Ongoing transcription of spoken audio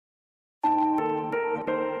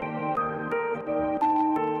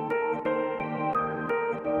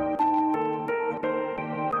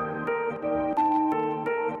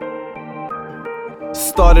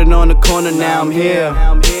Started on the corner, now I'm here.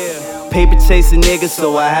 Paper chasing niggas,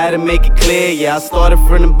 so I had to make it clear. Yeah, I started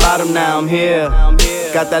from the bottom, now I'm here.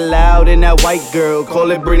 Got that loud and that white girl,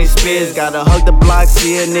 call it Britney Spears. Gotta hug the block,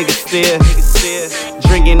 see a nigga steer.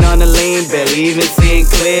 Drinking on the lean, barely even seeing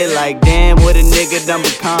clear. Like damn, what a nigga done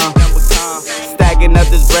become. Stacking up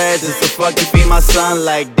this bread just to fucking feed my son.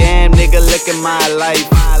 Like damn, nigga, look at my life.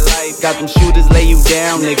 Got them shooters lay you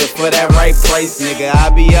down, nigga, for that right price, nigga. I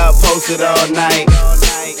be up posted all night.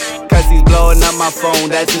 Cause he's blowing up my phone,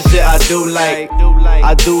 that's the shit I do like.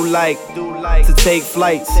 I do like to take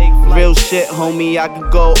flights. Real shit, homie, I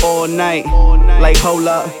could go all night. Like hold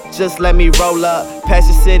up, just let me roll up. Past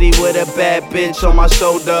the city with a bad bitch on my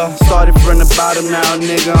shoulder. Started from the bottom, now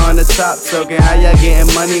nigga on the top. Talking how y'all getting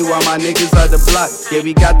money while my niggas are the block. Yeah,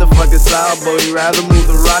 we got the fucking style, but we rather move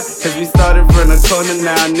the rock. Cause we started from the corner,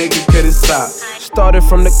 now nigga couldn't stop. Started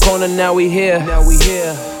from the corner, now we here.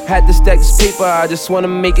 Had to stack this paper, I just wanna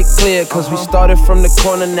make it clear. Cause we started from the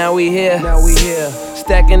corner, now we here.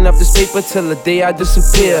 Stacking up this paper till the day I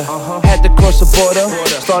disappear. Had to cross the border,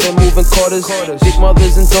 started moving quarters. Big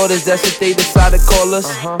mothers and daughters, that's what they decide to call us.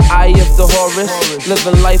 Eye of the Horus,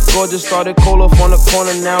 living life gorgeous. Started cold off on the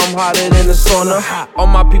corner, now I'm hotter than the sauna. All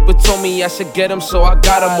my people told me I should get them, so I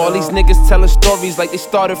got them. All these niggas telling stories like they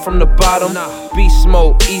started from the bottom. Beast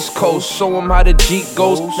mode, East Coast, show them how the G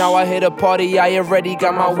goes. Now I hit a party, I already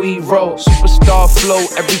got my weed roll. Superstar flow,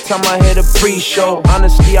 every time I hit a pre-show.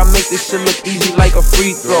 Honestly, I make this shit look easy like a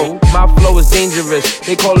free throw. My flow is dangerous,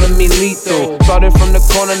 they calling me lethal. Started from the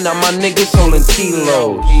corner, now my niggas holding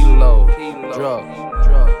kilos. Drugs.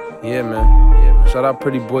 Yeah, man. Shout out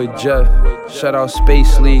Pretiboi Jeff. Shout out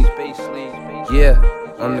Space League. Yeah,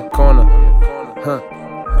 on the corner.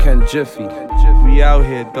 Ken Jiffy. We out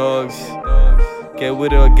here, dogs. Get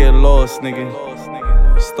with it or get lost, nigga.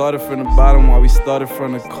 Started from the bottom while we started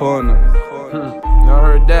from the corner. Y'all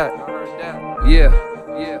heard that? Yeah.